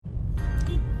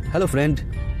Hello friend,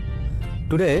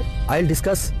 today I'll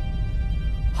discuss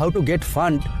how to get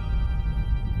fund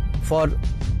for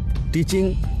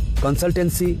teaching,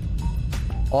 consultancy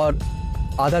or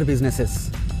other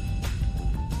businesses.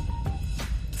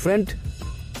 Friend,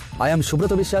 I am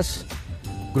Subroto Bishwas,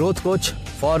 growth coach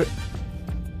for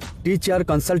teacher,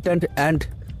 consultant and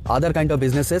other kind of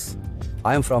businesses.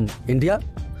 I am from India.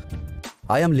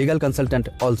 I am legal consultant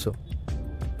also.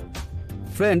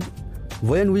 Friend,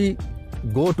 when we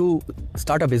go to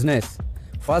start a business,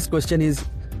 first question is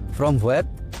from where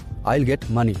I'll get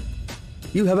money.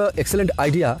 You have an excellent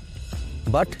idea,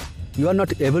 but you are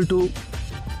not able to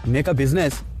make a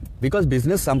business because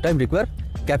business sometimes require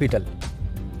capital.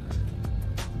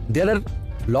 There are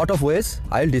lot of ways.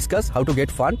 I'll discuss how to get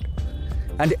fund,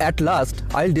 and at last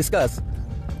I'll discuss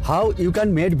how you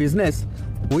can make business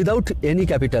without any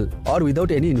capital or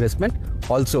without any investment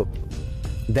also.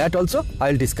 That also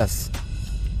I'll discuss.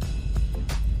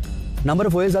 Number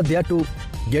of ways are there to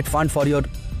get fund for your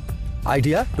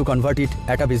idea to convert it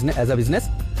at a business as a business.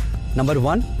 Number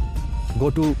 1, go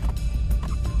to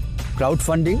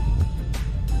crowdfunding.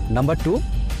 Number 2,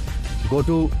 go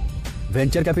to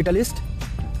venture capitalist.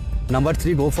 Number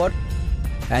 3, go for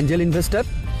angel investor.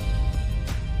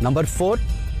 Number 4,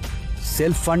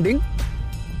 self-funding.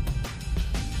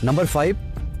 Number 5,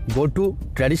 go to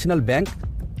traditional bank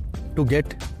to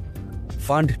get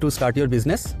fund to start your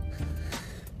business.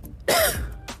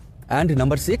 And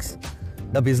number 6,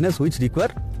 the business which require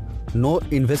no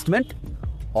investment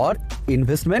or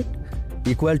investment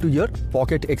equal to your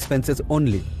pocket expenses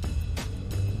only.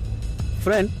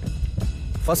 Friend,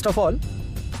 first of all,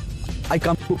 I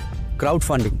come to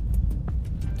crowdfunding.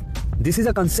 This is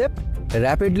a concept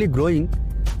rapidly growing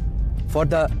for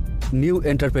the new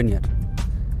entrepreneur.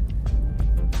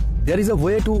 There is a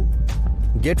way to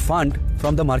get fund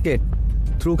from the market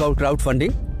through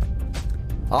crowdfunding.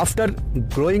 After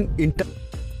growing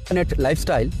internet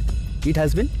lifestyle, it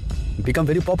has become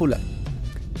very popular.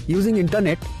 Using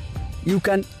internet, you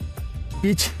can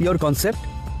pitch your concept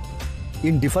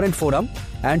in different forum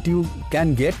and you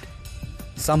can get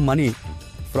some money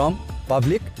from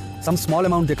public, some small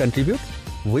amount they contribute,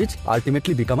 which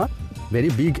ultimately become a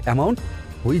very big amount,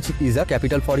 which is a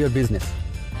capital for your business.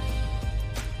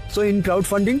 So in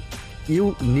crowdfunding,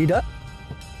 you need a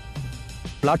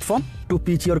platform to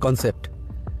pitch your concept.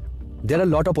 There are a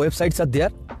lot of websites are there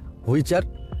which are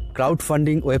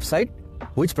crowdfunding website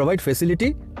which provide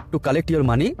facility to collect your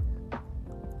money,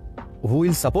 who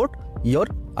will support your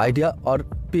idea or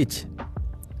pitch.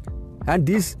 And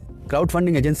these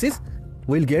crowdfunding agencies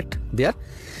will get their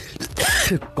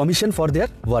commission for their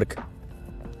work.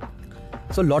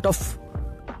 So lot of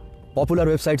popular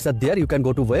websites are there. You can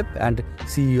go to web and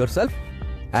see yourself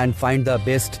and find the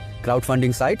best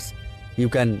crowdfunding sites. You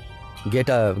can get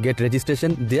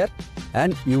registration there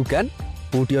and you can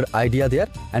put your idea there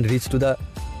and reach to the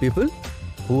people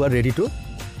who are ready to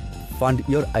fund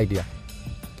your idea.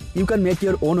 You can make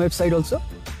your own website also.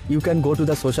 You can go to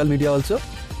the social media also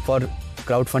for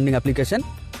crowdfunding application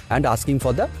and asking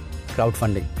for the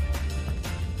crowdfunding.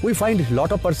 We find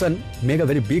lot of person make a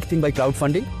very big thing by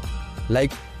crowdfunding,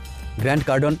 like Grant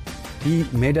Cardone. He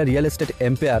made a real estate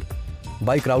empire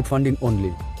by crowdfunding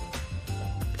only.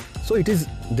 So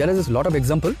there is a lot of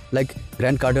example like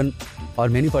Grant Cardone or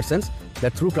many persons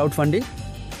that through crowdfunding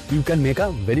you can make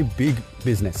a very big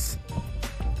business.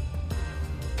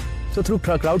 So through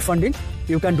crowdfunding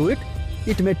you can do it.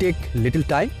 It may take little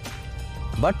time,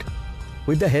 but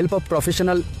with the help of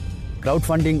professional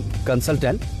crowdfunding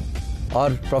consultant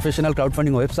or professional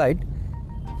crowdfunding website,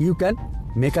 you can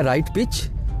make a right pitch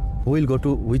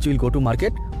which will go to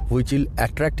market, which will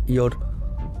attract your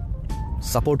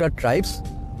supporter tribes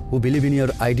who believe in your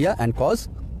idea and cause,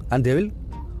 and they will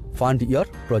fund your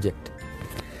project.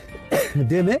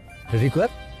 They may require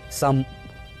some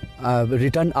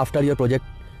return after your project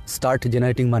start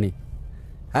generating money,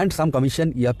 and some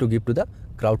commission you have to give to the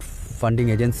crowdfunding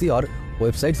agency or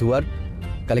websites who are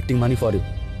collecting money for you.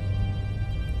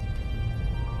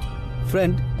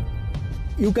 Friend,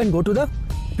 you can go to the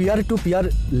peer-to-peer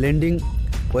lending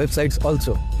websites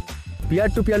also.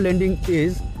 Peer-to-peer lending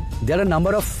is, there are a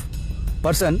number of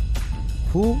person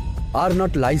who are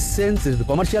not licensed,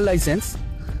 commercial license,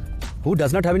 who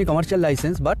does not have any commercial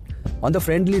license, but on the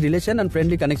friendly relation and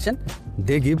friendly connection,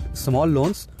 they give small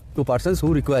loans to persons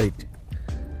who require it.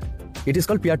 It is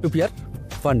called peer-to-peer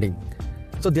funding.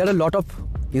 So there are a lot of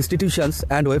institutions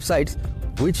and websites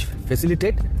which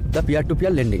facilitate the peer-to-peer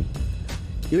lending.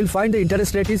 You will find the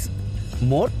interest rate is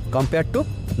more compared to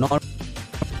non,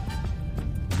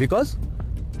 because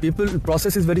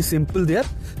process is very simple there.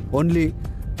 Only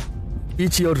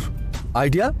pitch your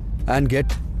idea and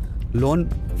get loan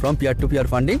from peer-to-peer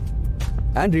funding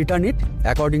and return it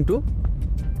according to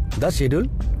the schedule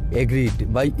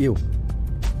agreed by you.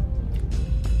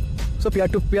 So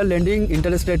peer-to-peer lending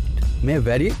interest rate may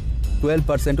vary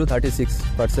 12% to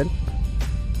 36%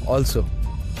 also,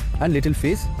 and little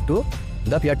fees to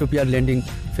the peer-to-peer lending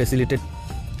facilitator.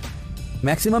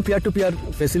 Maximum peer-to-peer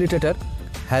facilitator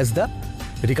has the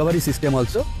recovery system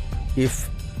also. If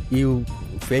you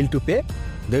fail to pay,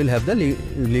 they will have the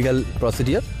legal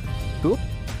procedure to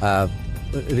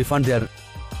refund their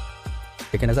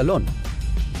taken as a loan.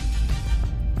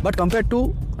 But compared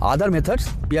to other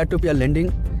methods, peer-to-peer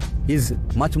lending is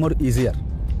much more easier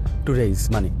to raise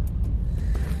money.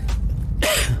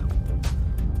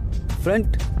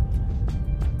 Friend,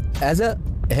 as a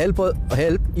help,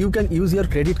 you can use your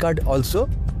credit card also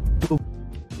to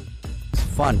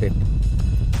fund it.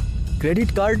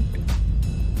 Credit card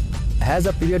has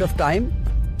a period of time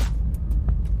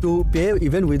to pay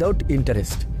even without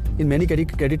interest. In many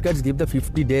credit cards give the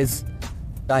 50 days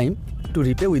time to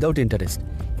repay without interest.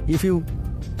 If you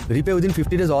repay within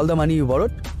 50 days all the money you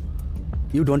borrowed,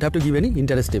 you don't have to give any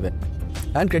interest even.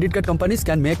 And credit card companies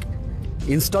can make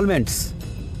installments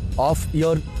of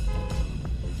your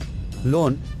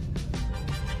loan.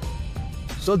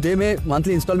 So they may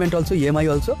monthly installment also,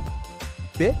 EMI also,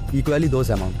 pay equally those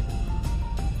amount.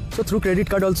 So through credit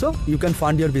card also you can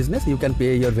fund your business, you can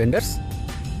pay your vendors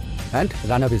and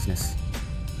run a business.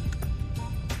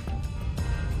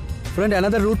 Friend,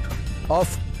 another route of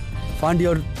fund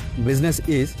your business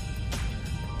is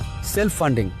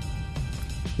self-funding.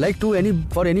 Like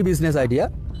for any business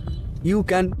idea, you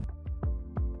can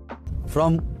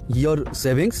from your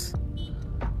savings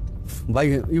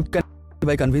by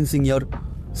convincing your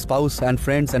spouse and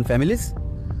friends and families,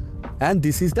 and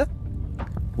this is the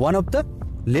one of the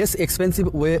less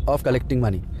expensive way of collecting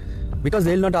money, because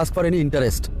they will not ask for any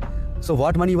interest. So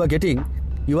what money you are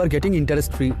getting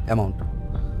interest free amount.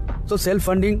 So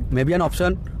self-funding may be an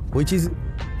option which is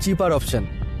cheaper option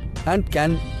and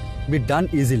can be done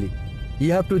easily.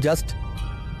 You have to just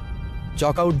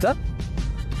chalk out the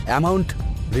amount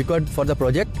required for the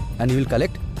project and you will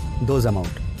collect those amount.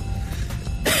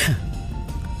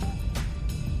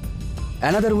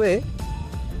 Another way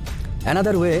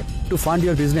to fund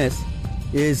your business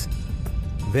is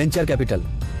venture capital.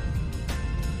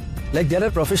 Like there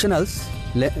are professionals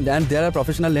and there are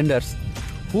professional lenders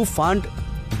who fund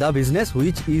the business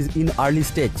which is in early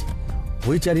stage,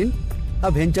 which are in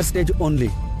a venture stage only.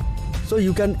 So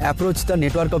you can approach the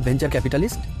network of venture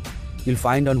capitalists. You'll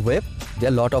find on web, there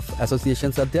are a lot of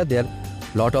associations are there are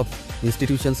a lot of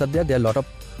institutions are there are a lot of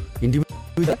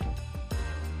individuals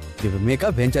who make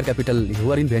a venture capital,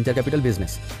 who are in venture capital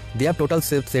business. They have total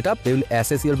setup, they will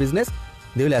assess your business,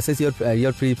 they will assess your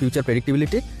future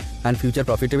predictability and future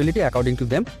profitability. According to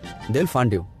them, they will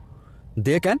fund you.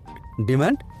 They can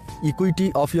demand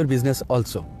equity of your business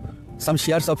also. Some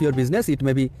shares of your business, it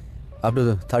may be up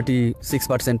to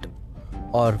 36%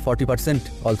 or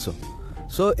 40% also.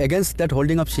 So against that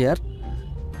holding of share,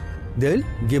 they will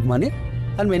give money,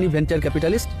 and many venture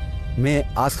capitalists may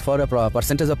ask for a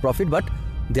percentage of profit, but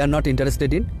they are not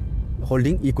interested in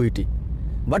holding equity.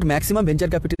 But maximum venture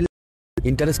capitalists are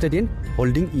interested in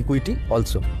holding equity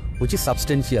also, which is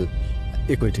substantial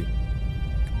equity.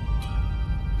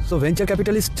 So venture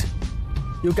capitalist,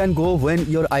 you can go when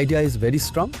your idea is very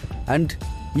strong and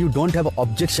you don't have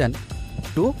objection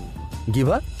to give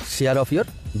a share of your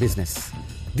business.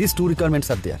 These two requirements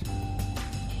are there.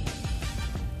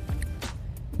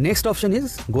 Next option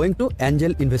is going to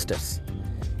angel investors.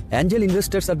 Angel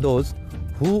investors are those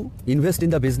who invest in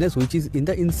the business which is in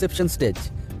the inception stage,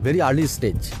 very early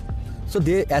stage. So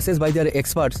they assess by their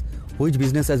experts which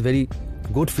business has very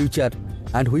good future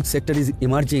and which sector is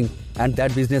emerging, and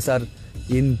that business are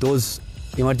in those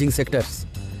emerging sectors.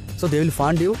 So they will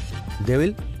fund you, they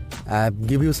will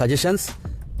give you suggestions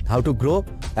how to grow,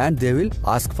 and they will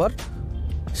ask for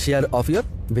share of your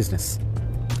business.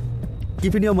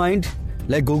 Keep in your mind,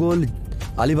 like Google,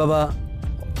 Alibaba,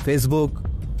 Facebook,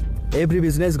 every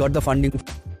business got the funding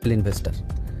investor.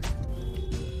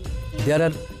 There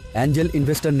are angel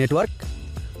investor network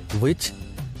which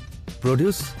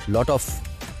produce lot of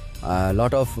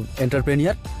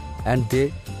entrepreneur, and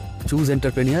they choose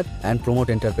entrepreneur and promote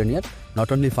entrepreneur,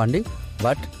 not only funding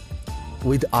but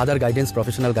with other guidance,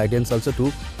 professional guidance also,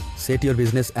 to set your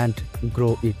business and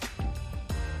grow it.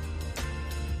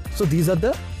 So these are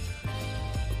the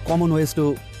common ways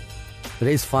to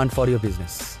raise fund for your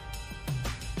business.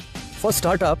 For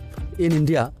startup in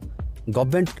India,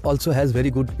 government also has very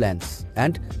good plans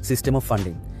and system of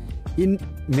funding. In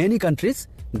many countries,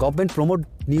 government promote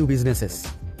new businesses.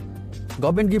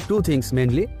 Government give two things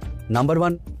mainly. number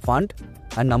 1 fund,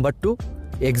 and number 2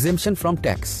 exemption from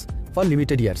tax for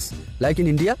limited years. Like in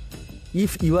India,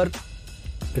 if you are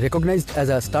recognized as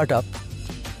a startup,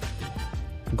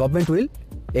 government will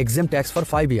exempt tax for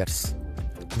 5 years.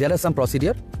 There are some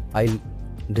procedure. I'll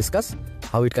discuss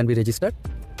how it can be registered.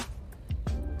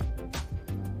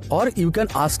 Or you can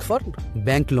ask for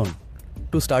bank loan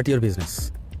to start your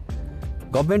business.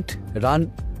 Government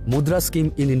run Mudra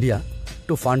scheme in India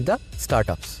to fund the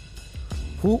startups.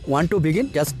 Who want to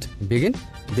begin, just begin.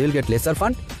 They will get lesser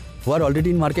fund. Who are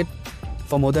already in market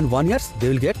for more than 1 year, they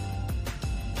will get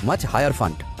much higher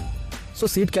fund. So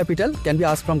seed capital can be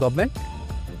asked from government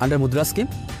under Mudra scheme,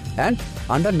 and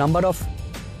under number of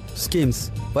schemes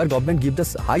where government give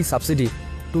this high subsidy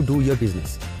to do your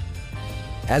business.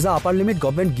 As a upper limit,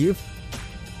 government give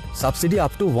subsidy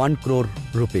up to 1 crore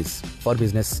rupees for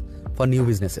business, for new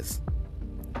businesses.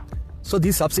 So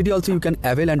this subsidy also you can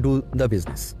avail and do the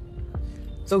business.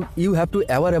 So you have to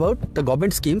aware about the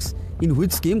government schemes, in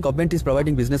which scheme government is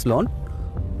providing business loan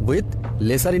with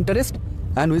lesser interest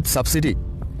and with subsidy.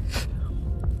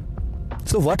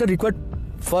 So what are required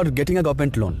for getting a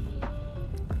government loan?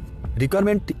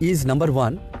 Requirement is number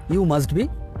 1, you must be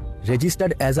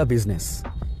registered as a business.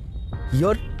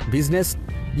 Your business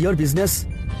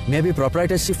may be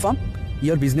proprietorship firm,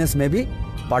 your business may be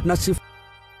partnership,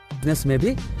 business may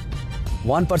be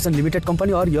 1% limited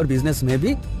company, or your business may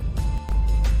be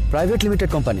private limited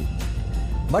company.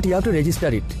 But you have to register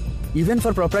it. Even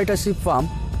for proprietorship firm,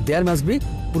 there must be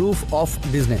proof of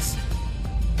business.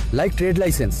 Like trade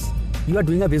license. You are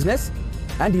doing a business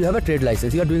and you have a trade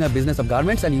license. You are doing a business of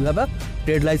garments and you have a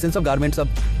trade license of garments of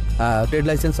trade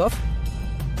license of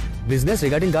business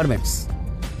regarding garments.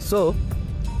 So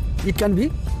it can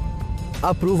be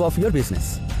a proof of your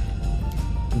business.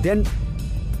 Then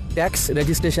tax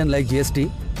registration like GST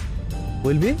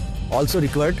will be also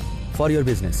required for your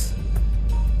business.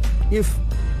 If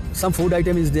some food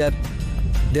item is there,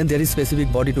 then there is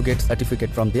specific body to get certificate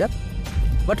from there.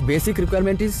 But basic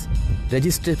requirement is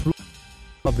register proof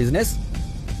of business.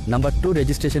 Number 2,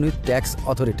 registration with tax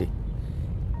authority.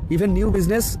 Even new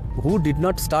business who did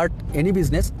not start any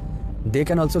business, they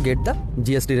can also get the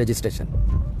GST registration.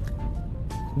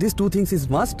 These 2 things is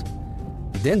must.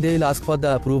 Then they will ask for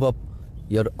the proof of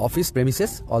your office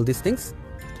premises, all these things.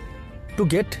 To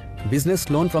get business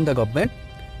loan from the government,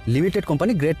 limited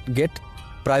company get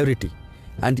priority,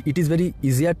 and it is very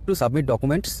easier to submit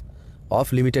documents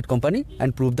of limited company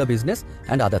and prove the business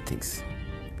and other things.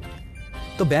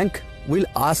 The bank will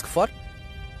ask for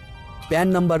PAN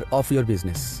number of your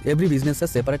business. Every business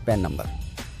has separate PAN number.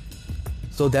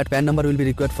 So that PAN number will be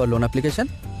required for loan application,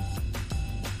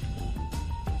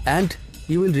 and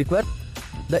you will require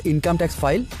the income tax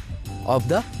file of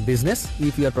the business.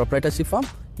 If you are proprietorship firm,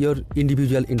 your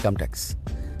individual income tax.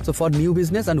 So for new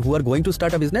business and who are going to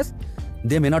start a business,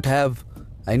 they may not have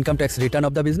an income tax return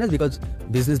of the business because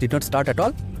business did not start at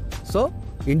all. So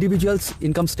individual's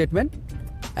income statement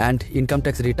and income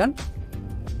tax return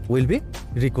will be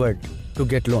required to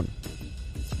get loan,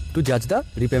 to judge the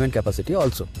repayment capacity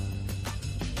also.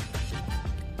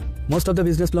 Most of the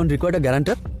business loan require a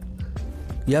guarantor.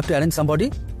 You have to arrange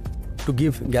somebody to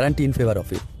give guarantee in favor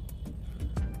of it.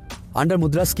 Under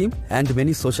Mudra scheme and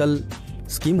many social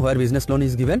scheme where business loan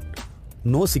is given,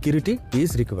 no security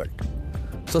is required.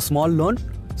 So small loan,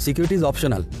 security is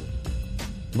optional.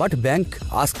 But bank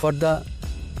ask for the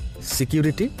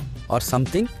security or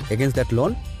something against that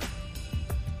loan,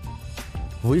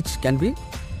 which can be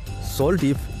sold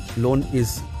if loan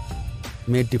is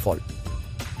made default.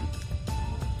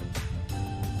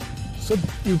 So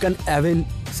you can avail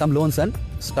some loans and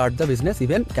start the business,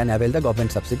 even can avail the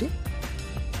government subsidy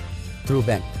through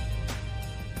bank.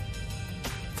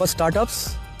 For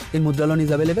startups, in Mudra loan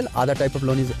is available, other type of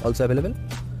loan is also available.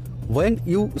 When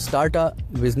you start a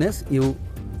business, you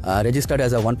registered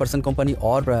as a 1% company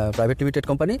or private limited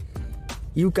company,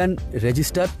 you can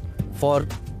register for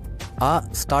a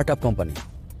startup company.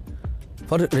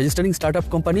 For registering startup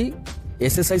company,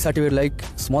 SSI certificate like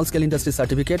small scale industry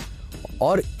certificate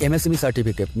or MSME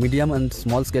certificate, medium and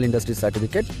small scale industry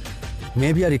certificate,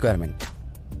 may be a requirement.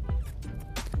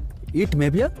 It may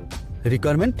be a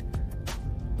requirement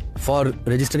for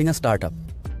registering a startup.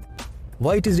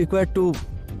 Why it is required to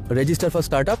register for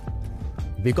startup?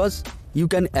 Because you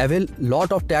can avail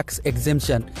lot of tax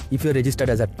exemption if you are registered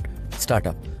as a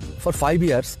startup. For 5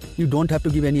 years, you don't have to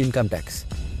give any income tax.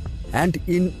 And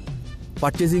in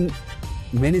purchasing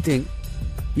many things,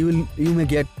 you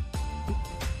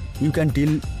can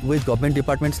deal with government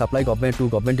department, supply government to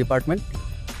government department.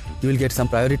 You will get some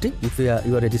priority if you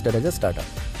are registered as a startup.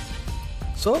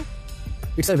 So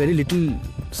it's a very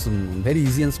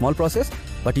easy and small process,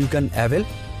 but you can avail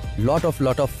lot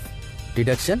of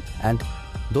deduction, and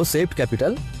those saved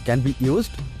capital can be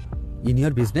used in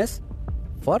your business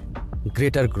for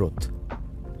greater growth.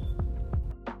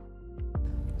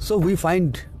 So we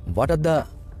find what are the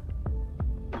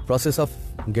process of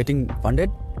getting funded.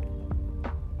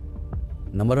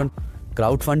 Number one,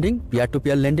 crowdfunding,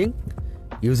 peer-to-peer lending,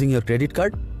 using your credit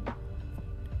card,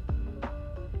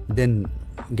 then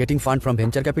getting fund from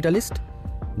venture capitalist,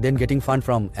 then getting fund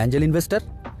from angel investor,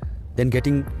 then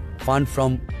getting fund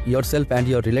from yourself and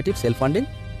your relatives, self-funding,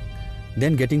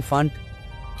 then getting fund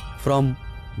from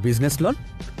business loan,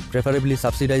 preferably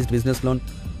subsidized business loan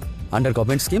under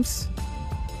government schemes.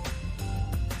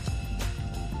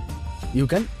 You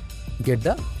can get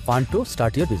the fund to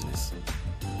start your business.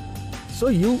 So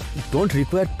you don't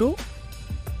require to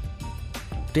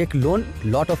take loan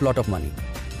lot of money.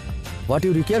 What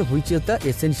you require, which is the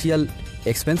essential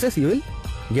expenses, you will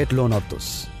get loan of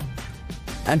those.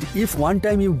 And if one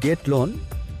time you get loan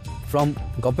from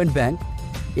government bank,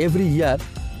 every year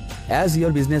as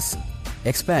your business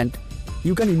expand,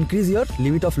 you can increase your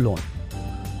limit of loan.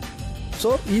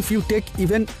 So if you take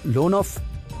even loan of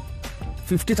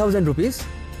 50,000 rupees,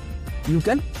 you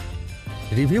can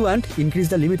review and increase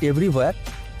the limit everywhere.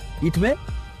 It may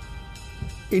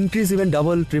increase even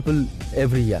double, triple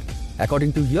every year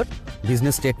according to your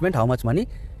business statement, how much money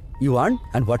you earn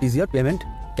and what is your payment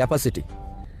capacity.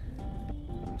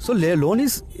 So loan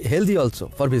is healthy also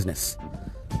for business.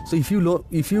 So if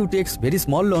you take very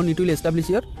small loan, it will establish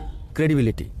your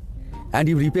credibility, and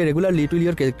you repay regularly,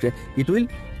 it will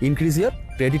increase your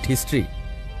credit history,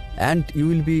 and you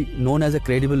will be known as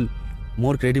a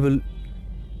more credible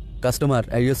customer,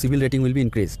 and your CIBIL rating will be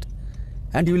increased,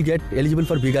 and you will get eligible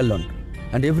for bigger loan,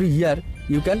 and every year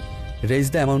you can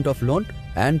raise the amount of loan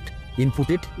and input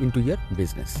it into your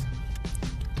business.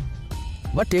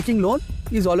 But taking loan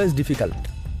is always difficult.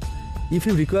 If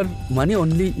you require money,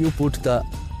 only you put the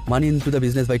money into the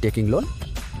business by taking loan,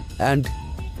 and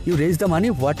you raise the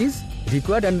money what is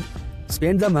required and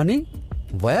spend the money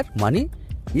where money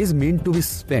is meant to be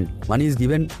spent. Money is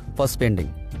given for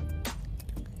spending.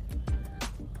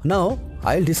 Now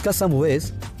I'll discuss some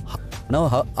ways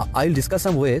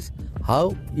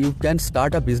how you can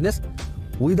start a business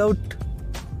without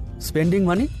spending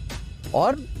money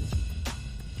or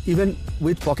even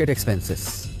with pocket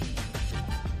expenses.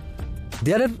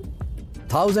 There are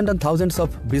thousands and thousands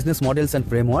of business models and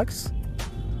frameworks.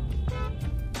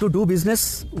 To do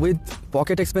business with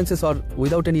pocket expenses or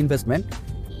without any investment,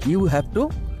 you have to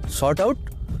sort out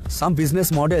some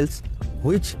business models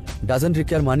which doesn't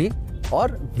require money or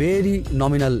very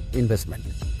nominal investment.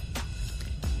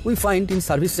 We find in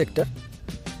service sector,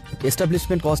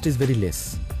 establishment cost is very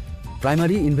less.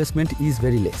 Primary investment is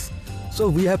very less. So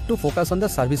we have to focus on the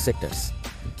service sectors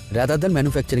rather than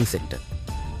manufacturing sector.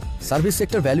 Service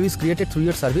sector value is created through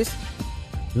your service,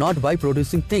 not by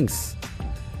producing things.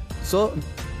 So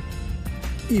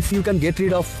if you can get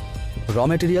rid of raw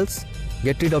materials,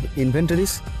 get rid of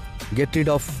inventories, get rid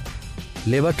of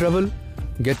labor trouble,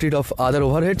 get rid of other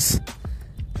overheads,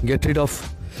 get rid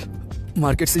of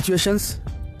market situations,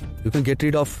 you can get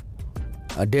rid of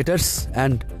debtors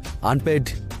and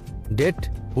unpaid debt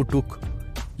who took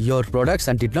your products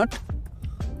and did not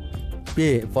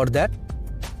pay for that.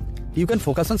 You can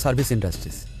focus on service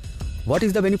industries. What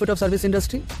is the benefit of service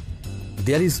industry?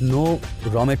 There is no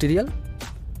raw material,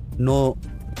 no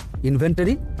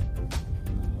inventory,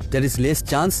 there is less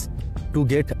chance to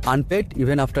get unpaid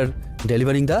even after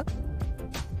delivering the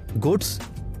goods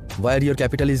where your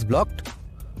capital is blocked,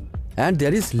 and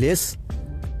there is less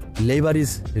labor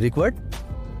is required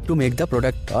to make the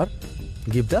product or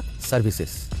give the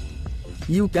services.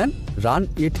 You can run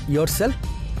it yourself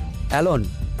alone.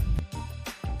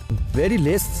 Very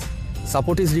less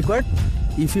support is required.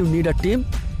 If you need a team,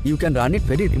 you can run it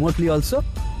very remotely also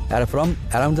from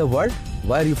around the world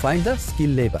where you find the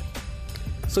skilled labor.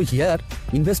 So here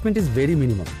investment is very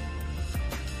minimum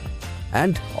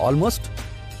and almost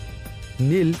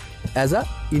nil as a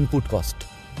input cost.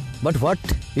 But what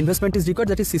investment is required,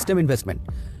 that is system investment.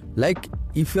 Like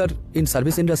if you are in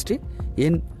service industry,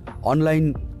 in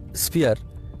online sphere,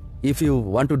 if you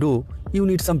want to do, you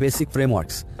need some basic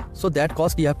frameworks. So that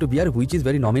cost you have to bear, which is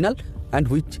very nominal and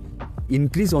which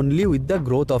increase only with the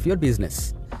growth of your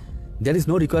business. There is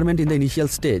no requirement in the initial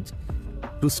stage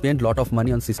to spend lot of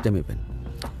money on system even.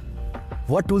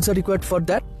 What tools are required for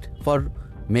that? For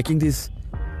making this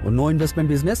no investment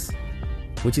business,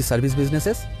 which is service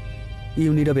businesses,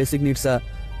 you need a basic needs a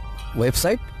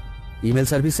website, email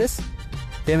services,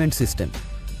 payment system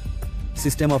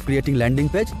of creating landing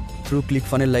page through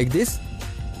ClickFunnels like this,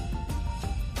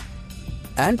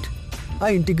 and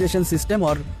a integration system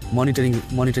or monitoring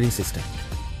system.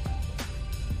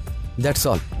 That's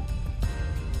all.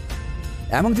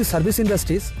 Among the service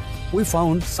industries, we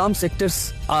found some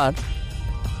sectors are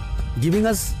giving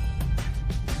us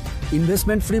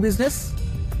investment-free business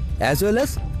as well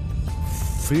as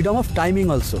freedom of timing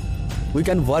also. We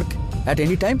can work at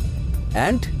any time,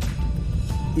 and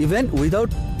even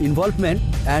without involvement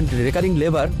and recurring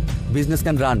labor, business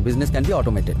can run, business can be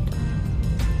automated.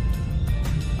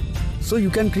 So you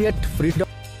can create freedom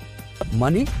of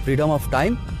money, freedom of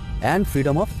time, and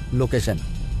freedom of location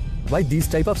by these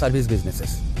type of service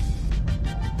businesses.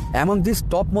 Among these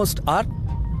topmost are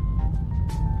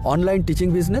online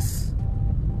teaching business,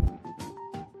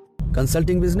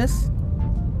 consulting business,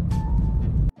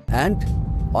 and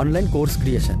online course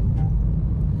creation.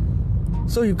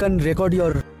 So you can record you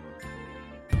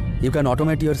can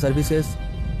automate your services,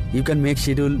 you can make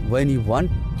schedule when you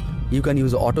want, you can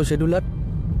use auto scheduler,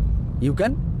 you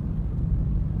can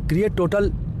create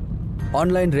total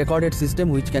online recorded system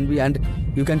which can be, and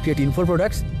you can create info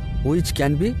products which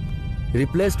can be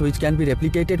replaced, which can be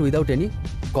replicated without any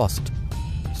cost.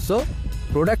 So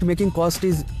product making cost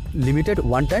is limited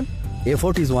one time,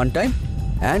 effort is one time,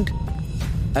 and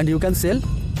you can sell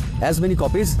as many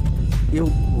copies you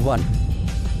want.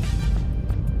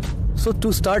 So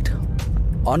to start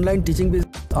online teaching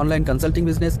business, online consulting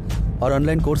business, or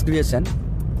online course creation,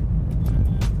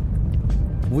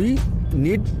 we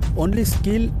need only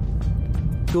skill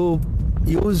to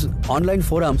use online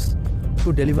forums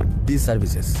to deliver these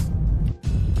services.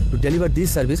 To deliver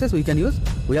these services, we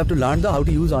have to learn how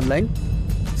to use online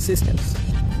systems.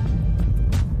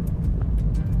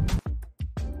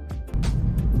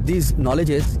 These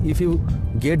knowledges, if you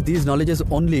get these knowledges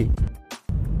only,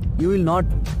 you will not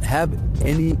have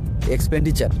any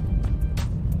expenditure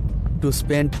to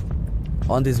spend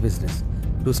on this business,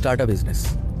 to start a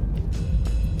business.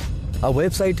 A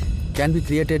website can be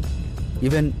created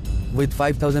even with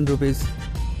 5,000 rupees.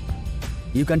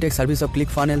 You can take service of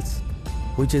ClickFunnels,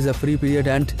 which is a free period,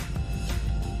 and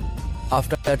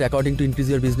after that, according to increase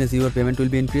your business, your payment will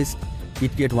be increased.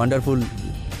 It create wonderful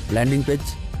landing page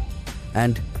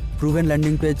and proven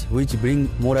landing page which bring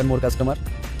more and more customer.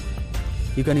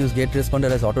 You can use GetResponder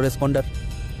as autoresponder.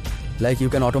 Like you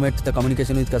can automate the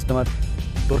communication with customer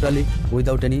totally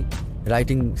without any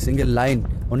writing single line,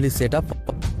 only set up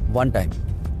one time.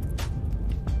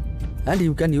 And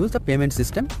you can use the payment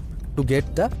system to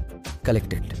get the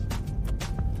collected.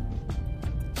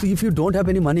 So if you don't have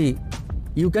any money,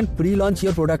 you can pre-launch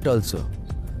your product also.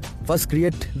 First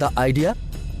create the idea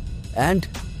and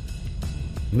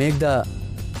make the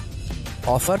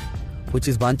offer, which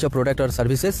is bunch of product or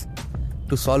services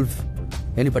to solve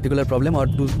any particular problem or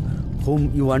to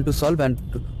whom you want to solve and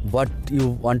what you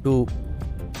want to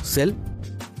sell.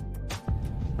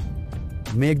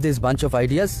 Make this bunch of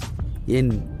ideas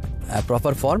in a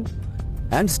proper form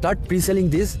and start pre-selling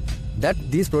this, that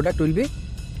this product will be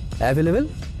available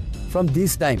from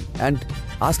this time, and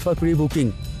ask for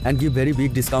pre-booking and give very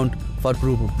big discount for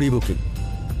pre-booking.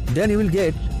 Then you will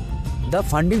get the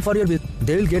funding for your business.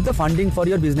 They will get the funding for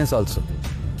your business also.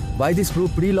 By this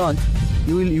pre-launch,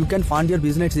 you can fund your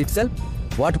business itself.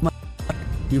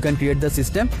 You can create the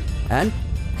system and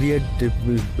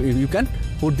you can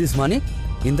put this money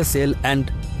in the sale and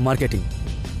marketing.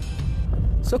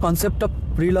 So concept of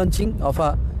pre-launching of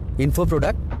a info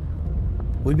product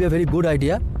will be a very good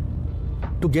idea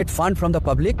to get fund from the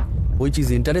public, which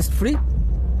is interest free,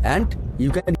 and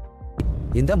you can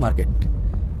in the market,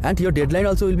 and your deadline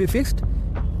also will be fixed.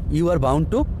 You are bound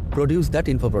to produce that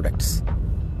info products.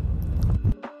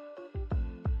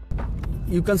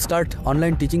 You can start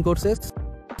online teaching courses,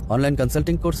 online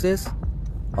consulting courses,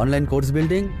 online course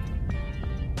building,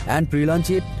 and pre-launch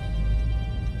it,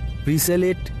 pre-sell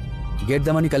it, get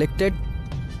the money collected,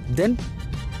 then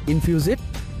infuse it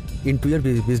into your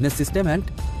business system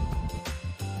and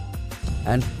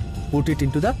put it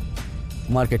into the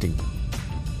marketing.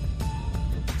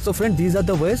 So friend, these are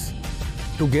the ways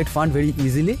to get fund very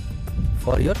easily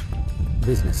for your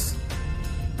business.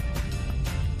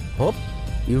 Hope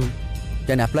you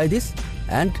can apply this,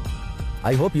 and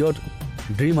I hope your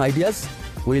dream ideas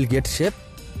will get shaped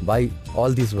by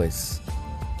all these ways.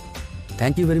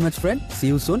 Thank you very much, friend. See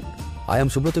you soon. I am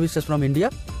Subrata Vishwas from India,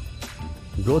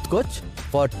 growth coach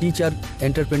for teacher,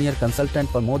 entrepreneur, consultant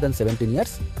for more than 17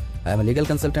 years. I am a legal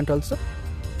consultant also.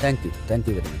 Thank you. Thank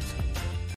you very much.